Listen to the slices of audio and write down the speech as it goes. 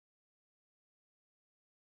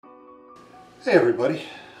Hey everybody, it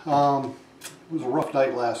was a rough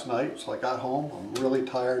night last night, so I got home. I'm really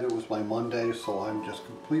tired. It was my Monday, so I'm just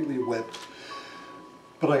completely whipped.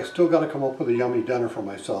 But I still got to come up with a yummy dinner for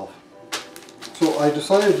myself. So I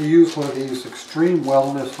decided to use one of these Extreme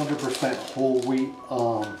Wellness 100% whole wheat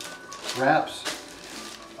wraps.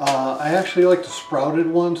 I actually like the sprouted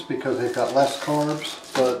ones because they've got less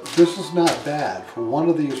carbs, but this is not bad for one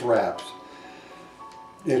of these wraps.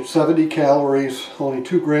 It's 70 calories, only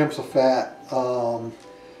 2 grams of fat,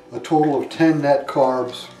 a total of 10 net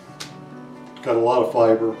carbs. Got a lot of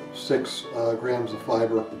fiber, 6 grams of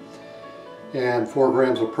fiber, and 4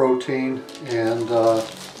 grams of protein, and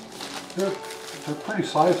they're pretty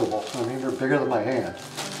sizable. I mean, they're bigger than my hand.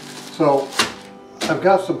 So I've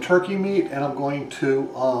got some turkey meat, and I'm going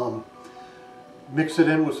to mix it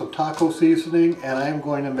in with some taco seasoning, and I'm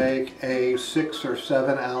going to make a 6 or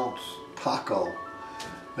 7 ounce taco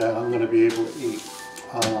that I'm going to be able to eat.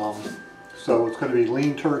 So it's going to be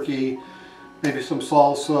lean turkey, maybe some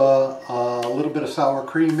salsa, a little bit of sour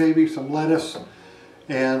cream, maybe some lettuce,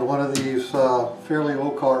 and one of these fairly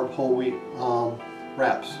low carb whole wheat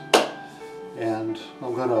wraps. And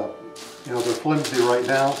I'm going to, they're flimsy right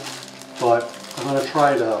now, but I'm going to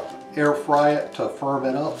try to air fry it to firm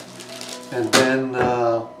it up, and then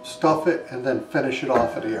stuff it, and then finish it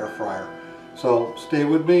off at the air fryer. So stay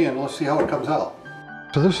with me and let's see how it comes out.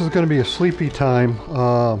 So this is going to be a sleepy time,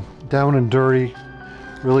 down and dirty,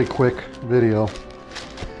 really quick video.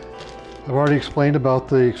 I've already explained about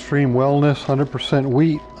the Extreme Wellness 100%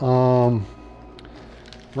 wheat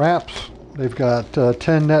wraps. They've got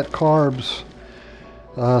 10 net carbs,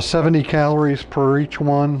 70 calories per each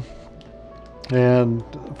one, and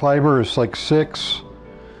fiber is like 6.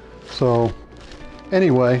 So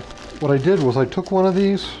anyway, what I did was I took one of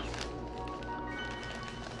these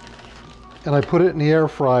and I put it in the air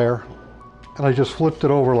fryer, and I just flipped it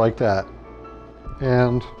over like that,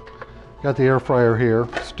 and got the air fryer here,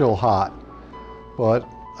 still hot, but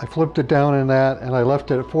I flipped it down in that and I left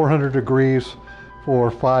it at 400 degrees for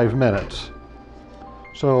 5 minutes.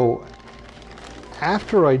 So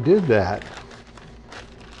after I did that,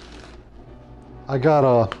 I got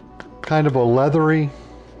a kind of a leathery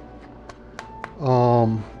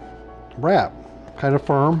wrap, kind of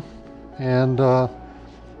firm, and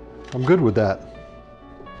I'm good with that.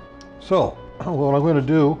 So what I'm going to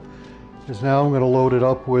do is now I'm going to load it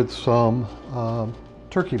up with some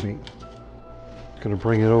turkey meat. I'm going to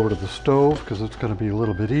bring it over to the stove because it's going to be a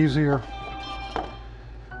little bit easier.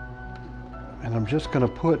 And I'm just going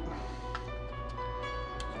to put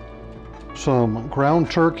some ground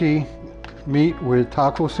turkey meat with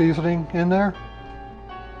taco seasoning in there.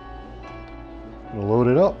 I'm going to load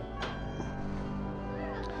it up.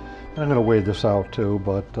 I'm going to weigh this out too,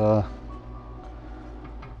 but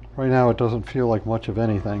right now it doesn't feel like much of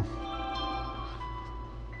anything.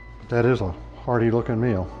 But that is a hearty looking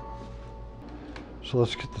meal. So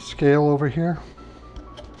let's get the scale over here.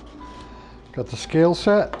 Got the scale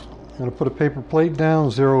set. I'm going to put a paper plate down,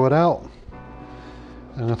 zero it out.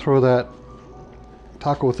 I'm going to throw that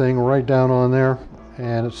taco thing right down on there,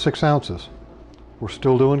 and it's 6 ounces. We're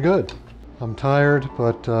still doing good. I'm tired,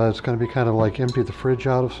 but it's going to be kind of like empty the fridge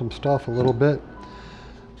out of some stuff a little bit.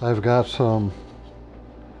 I've got some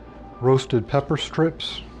roasted pepper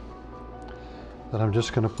strips that I'm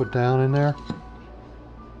just going to put down in there.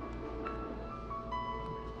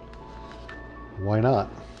 Why not?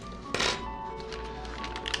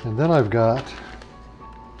 And then I've got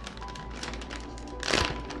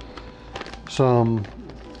some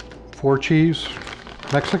 4 cheese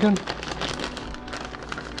Mexican.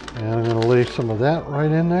 And I'm going to lay some of that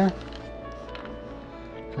right in there.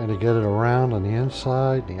 Kind of get it around on the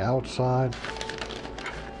inside, the outside.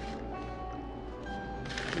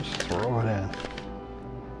 Just throw it in.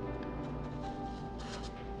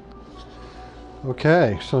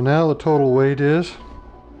 Okay, so now the total weight is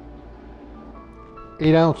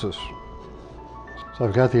 8 ounces. So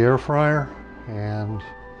I've got the air fryer, and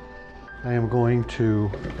I am going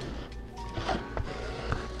to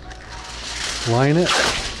line it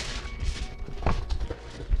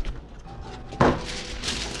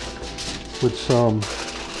with some,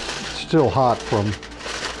 still hot from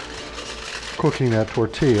cooking that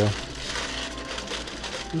tortilla.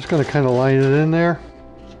 I'm just going to kind of line it in there,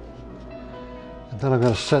 and then I'm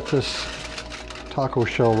going to set this taco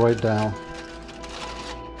shell right down.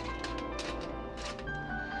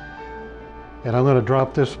 And I'm going to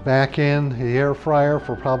drop this back in the air fryer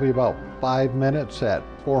for probably about 5 minutes at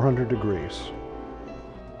 400 degrees.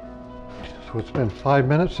 So it's been 5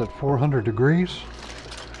 minutes at 400 degrees.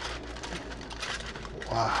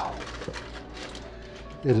 Wow.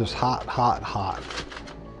 It is hot, hot, hot.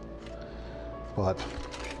 but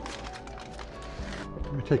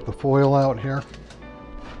let me take the foil out here.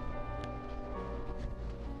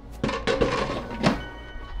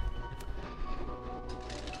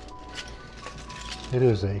 It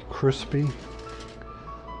is a crispy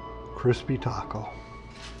taco.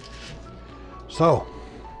 So,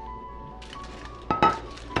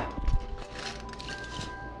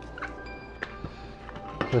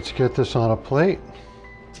 let's get this on a plate.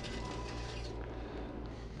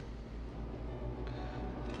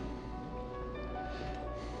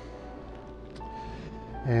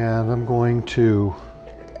 And I'm going to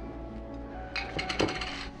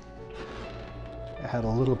add a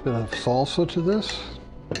little bit of salsa to this.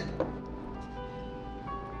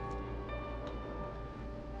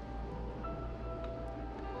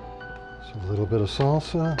 So a little bit of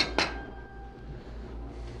salsa.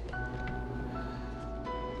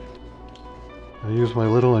 I use my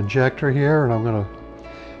little injector here, and I'm going to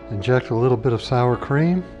inject a little bit of sour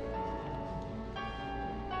cream.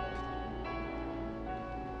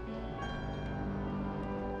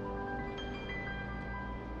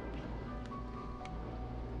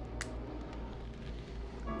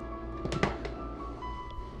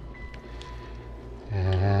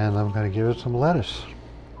 And I'm going to give it some lettuce.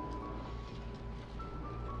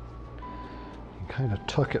 And kind of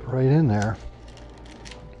tuck it right in there.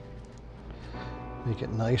 Make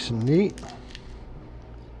it nice and neat.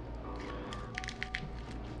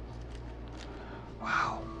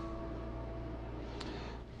 Wow.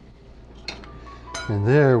 And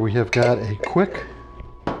there we have got a quick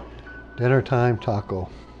dinner time taco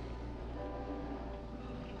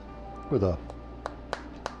with a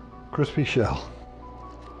crispy shell.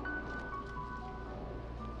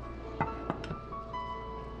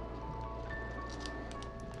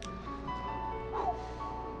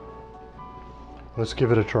 Let's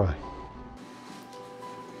give it a try.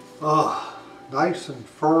 Ah, nice and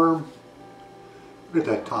firm. Look at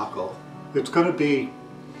that taco. It's gonna be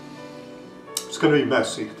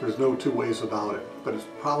messy. There's no two ways about it, but it's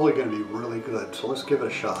probably gonna be really good. So let's give it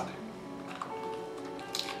a shot.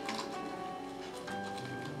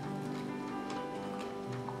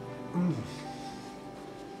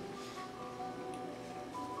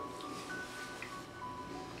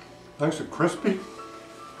 Nice and crispy.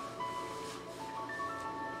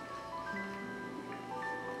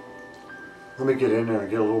 Let me get in there and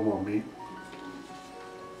get a little more meat.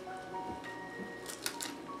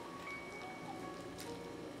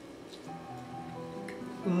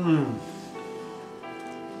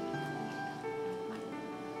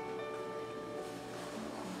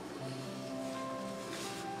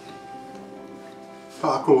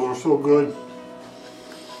 Tacos are so good.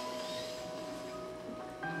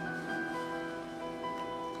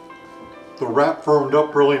 The wrap firmed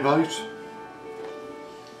up really nice.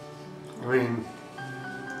 I mean,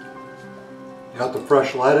 you got the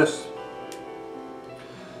fresh lettuce,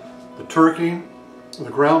 the turkey,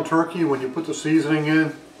 the ground turkey. When you put the seasoning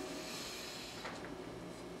in,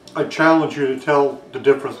 I challenge you to tell the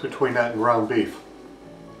difference between that and ground beef.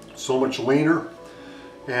 It's so much leaner,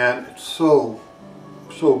 and it's so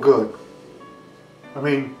good. I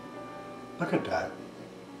mean, look at that.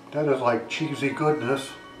 That is like cheesy goodness.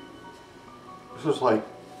 This is like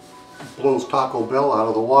blows Taco Bell out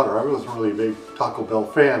of the water. I wasn't really a big Taco Bell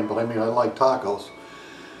fan, but I mean, I like tacos.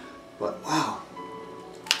 But wow.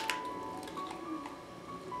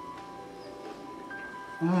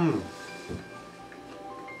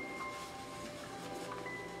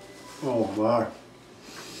 Oh my.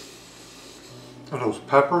 And those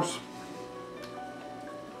peppers.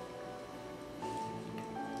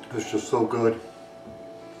 It's just so good.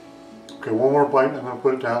 Okay, one more bite and I'm going to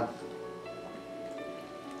put it down.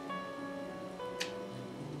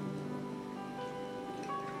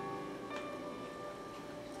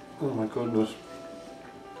 Oh my goodness.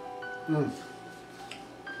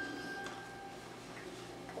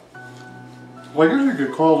 Well, I guess you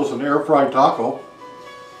could call this an air fried taco.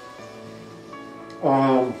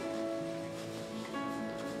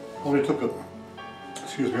 Only took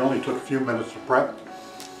a few minutes to prep.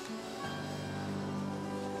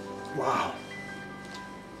 Wow.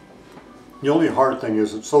 The only hard thing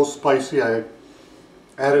is it's so spicy. I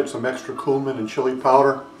added some extra cumin and chili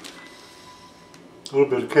powder. A little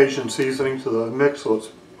bit of Cajun seasoning to the mix, so it's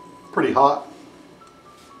pretty hot.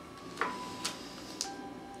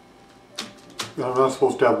 And I'm not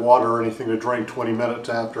supposed to have water or anything to drink 20 minutes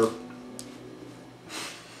after.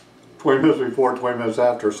 20 minutes before, 20 minutes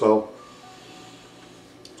after, so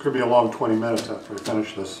it's going to be a long 20 minutes after I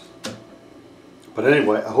finish this. But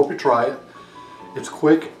anyway, I hope you try it. It's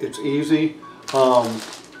quick, it's easy.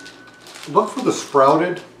 Look for the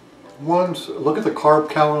sprouted ones, look at the carb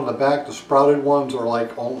count on the back. The sprouted ones are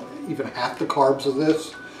like even half the carbs of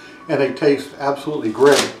this, and they taste absolutely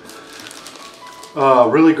great.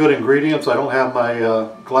 Really good ingredients. I don't have my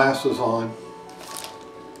glasses on,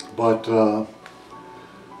 but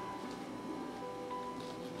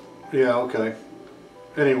yeah, okay.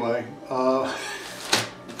 Anyway, olive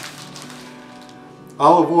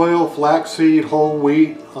oil, flaxseed, whole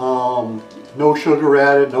wheat, no sugar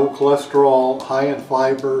added, no cholesterol, high in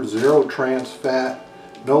fiber, zero trans fat,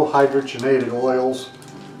 no hydrogenated oils.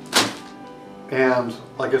 And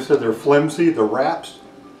like I said, they're flimsy, the wraps.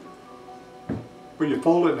 But you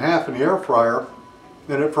fold it in half in the air fryer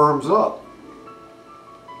and it firms up.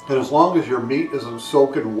 And as long as your meat isn't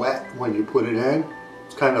soaking wet when you put it in,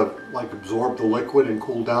 it's kind of like absorb the liquid and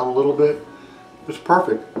cool down a little bit, it's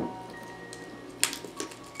perfect.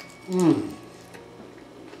 Mmm.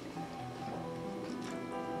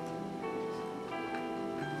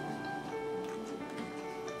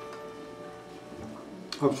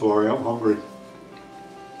 I'm sorry, I'm hungry.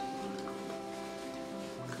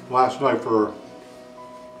 Last night for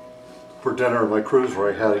dinner on my cruise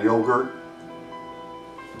where I had a yogurt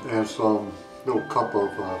and some little cup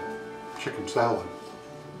of chicken salad.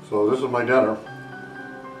 So this is my dinner,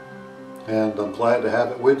 and I'm glad to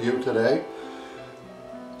have it with you today.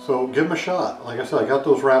 So give them a shot. Like I said, I got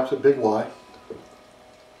those wraps at Big Y.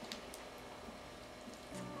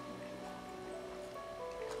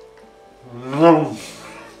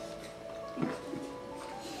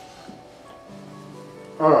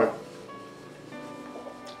 All right.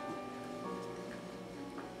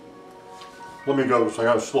 Let me go because I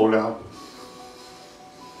gotta slow down.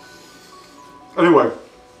 Anyway.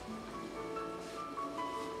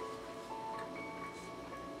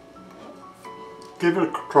 Give it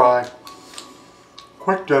a try.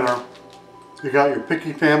 Quick dinner. You got your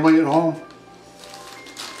picky family at home.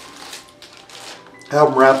 Have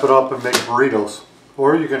them wrap it up and make burritos.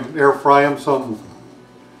 Or you can air fry them some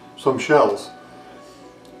shells.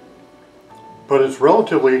 But it's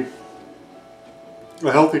relatively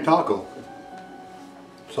a healthy taco.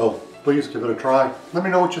 So please give it a try. Let me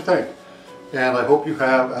know what you think. And I hope you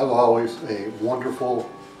have, as always, a wonderful,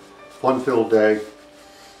 fun-filled day.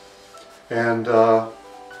 And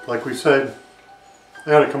like we said,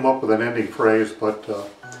 I had to come up with an ending phrase, but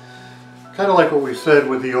kind of like what we said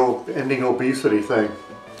with the ending obesity thing.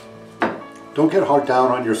 Don't get hard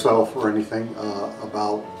down on yourself or anything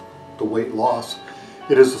about the weight loss.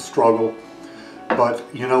 It is a struggle. But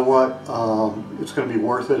you know what, it's going to be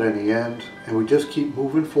worth it in the end, and we just keep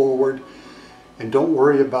moving forward, and don't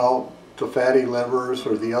worry about the fatty livers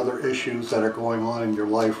or the other issues that are going on in your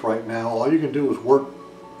life right now. All you can do is work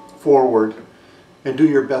forward and do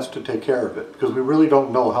your best to take care of it, because we really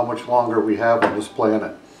don't know how much longer we have on this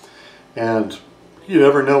planet, and you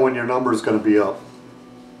never know when your number is going to be up.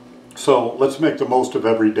 So let's make the most of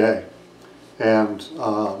every day and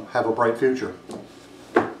have a bright future.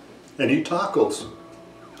 And eat tacos.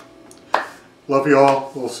 Love you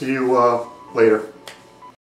all. We'll see you later.